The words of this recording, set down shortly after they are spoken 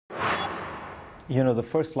You know, the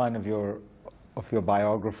first line of your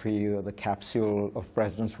biography, or the capsule of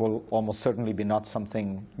presidents, will almost certainly be not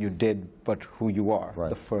something you did, but who you are, Right.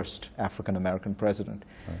 the first African-American president.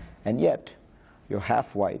 Right. And yet, you're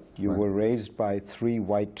half white. You Right. were raised by 3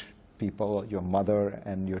 white people, your mother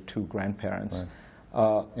and your 2 grandparents.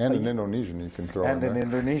 Right. And an Indonesian you can throw in And there. an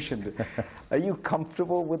Indonesian. Are you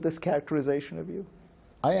comfortable with this characterization of you?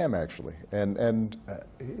 I am, actually. And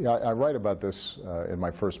I write about this in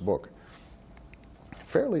my first book.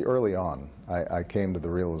 Fairly early on, I came to the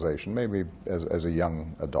realization, maybe as a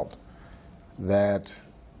young adult, that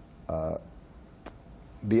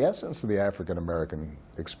the essence of the African-American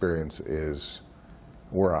experience is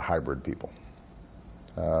we're a hybrid people.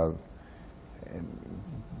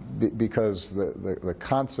 Because the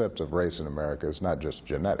concept of race in America is not just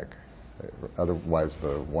genetic. Otherwise,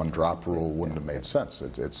 the one-drop rule wouldn't have made sense.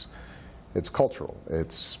 It's cultural.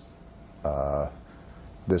 It's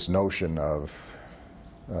this notion of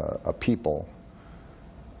a people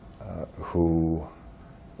who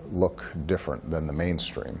look different than the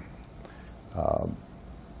mainstream,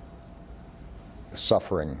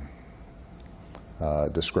 suffering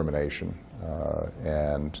discrimination,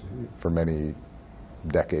 and for many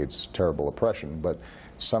decades terrible oppression, but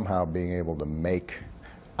somehow being able to make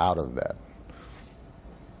out of that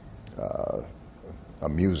a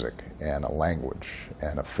music and a language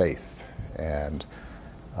and a faith and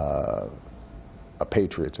a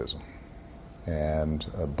patriotism and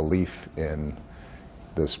a belief in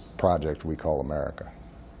this project we call America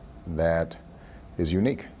that is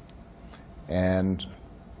unique. And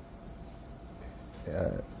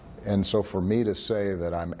so for me to say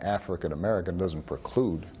that I'm African American doesn't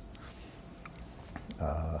preclude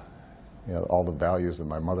all the values that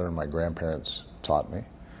my mother and my grandparents taught me.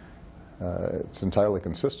 It's entirely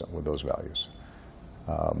consistent with those values.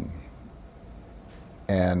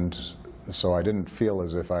 And so I didn't feel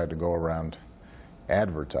as if I had to go around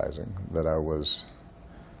advertising that I was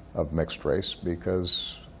of mixed race,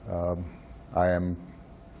 because I am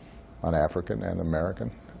an African and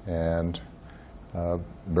American, and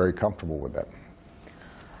very comfortable with that.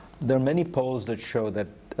 There are many polls that show that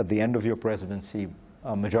at the end of your presidency,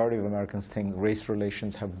 a majority of Americans think race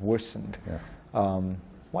relations have worsened. Yeah.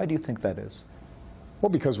 Why do you think that is? Well,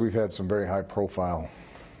 because we've had some very high-profile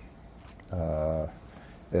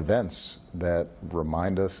events that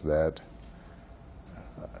remind us that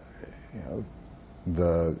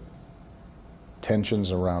the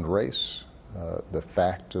tensions around race, the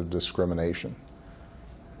fact of discrimination,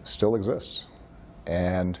 still exists.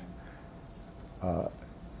 And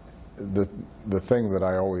the thing that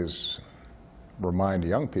I always remind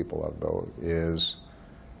young people of, though, is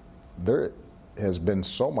there has been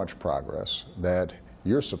so much progress that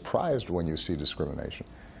you're surprised when you see discrimination.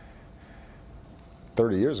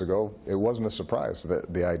 30 years ago, it wasn't a surprise.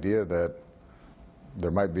 The idea that there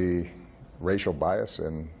might be racial bias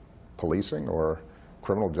in policing or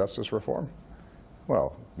criminal justice reform,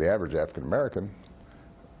 well, the average African American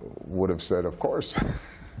would have said, of course.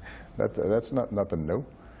 That's nothing new.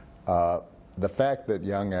 The fact that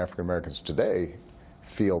young African Americans today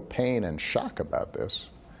feel pain and shock about this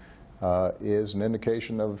is an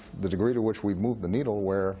indication of the degree to which we've moved the needle,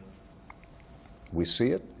 where we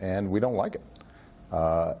see it and we don't like it.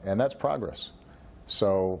 And that's progress.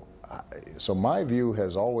 So my view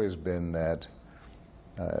has always been that,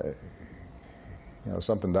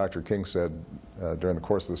 something Dr. King said during the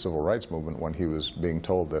course of the Civil Rights Movement, when he was being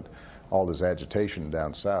told that all this agitation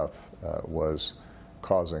down south was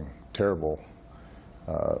causing terrible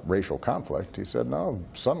racial conflict, he said, no,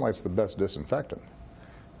 sunlight's the best disinfectant.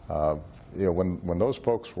 When those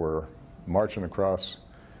folks were marching across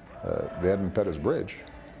the Edmund Pettus Bridge,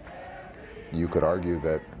 you could argue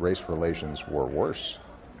that race relations were worse.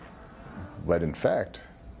 But in fact,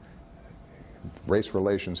 race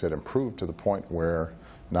relations had improved to the point where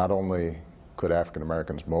not only could African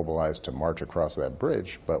Americans mobilize to march across that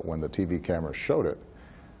bridge, but when the TV cameras showed it,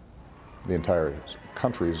 the entire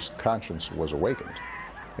country's conscience was awakened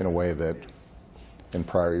in a way that in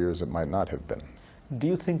prior years it might not have been. Do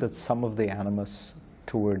you think that some of the animus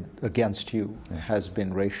against you has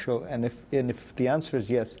been racial? And if the answer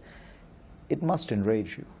is yes, it must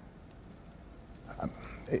enrage you.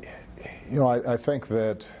 I think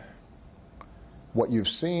that what you've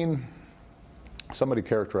seen, somebody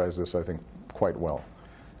characterized this, I think, quite well,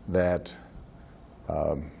 that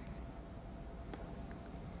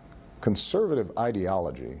conservative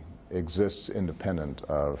ideology exists independent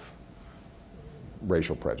of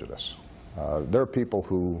racial prejudice. There are people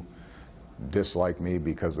who dislike me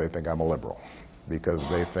because they think I'm a liberal, because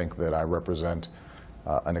they think that I represent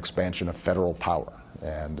an expansion of federal power,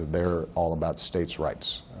 and they're all about states'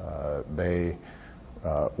 rights. They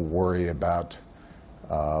worry about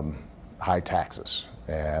high taxes,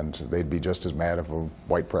 and they'd be just as mad if a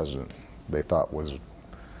white president they thought was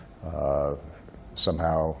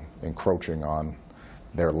somehow encroaching on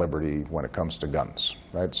their liberty when it comes to guns,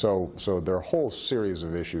 right? So there are a whole series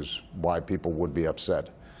of issues why people would be upset,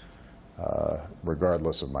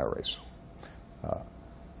 regardless of my race.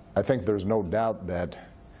 I think there's no doubt that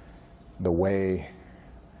the way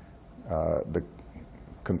the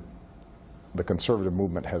conservative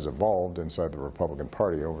movement has evolved inside the Republican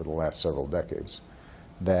Party over the last several decades,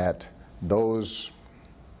 that those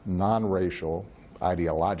non-racial,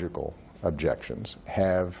 ideological objections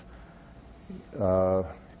have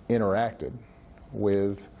interacted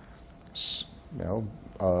with, you know,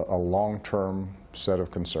 a long-term set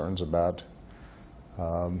of concerns about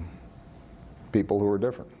people who are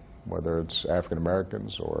different, whether it's African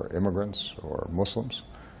Americans or immigrants or Muslims.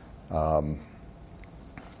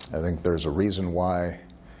 I think there's a reason why,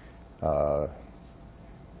 you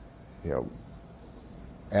know,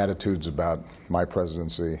 attitudes about my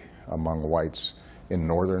presidency among whites in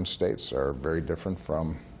northern states are very different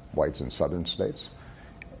from whites in southern states.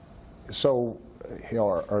 So, you know,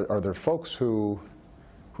 are there folks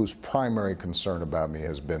whose primary concern about me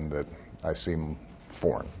has been that I seem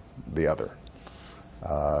foreign, the other?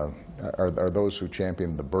 Are those who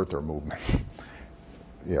champion the birther movement,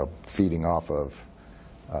 you know, feeding off of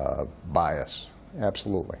bias?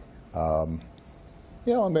 Absolutely. You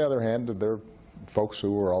know, on the other hand, there are folks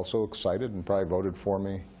who were also excited and probably voted for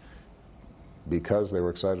me because they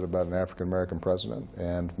were excited about an African-American president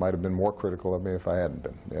and might have been more critical of me if I hadn't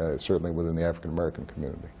been, certainly within the African-American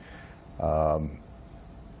community.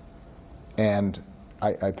 And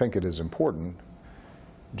I think it is important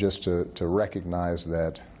just to recognize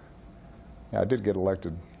that I did get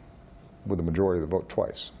elected with the majority of the vote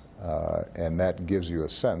twice. And that gives you a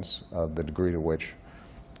sense of the degree to which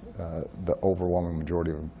the overwhelming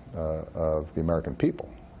majority of the American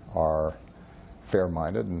people are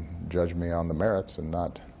fair-minded and judge me on the merits and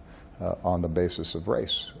not on the basis of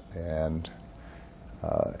race. And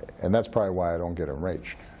that's probably why I don't get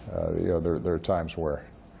enraged. You know, there are times where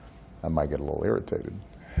I might get a little irritated,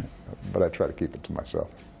 but I try to keep it to myself.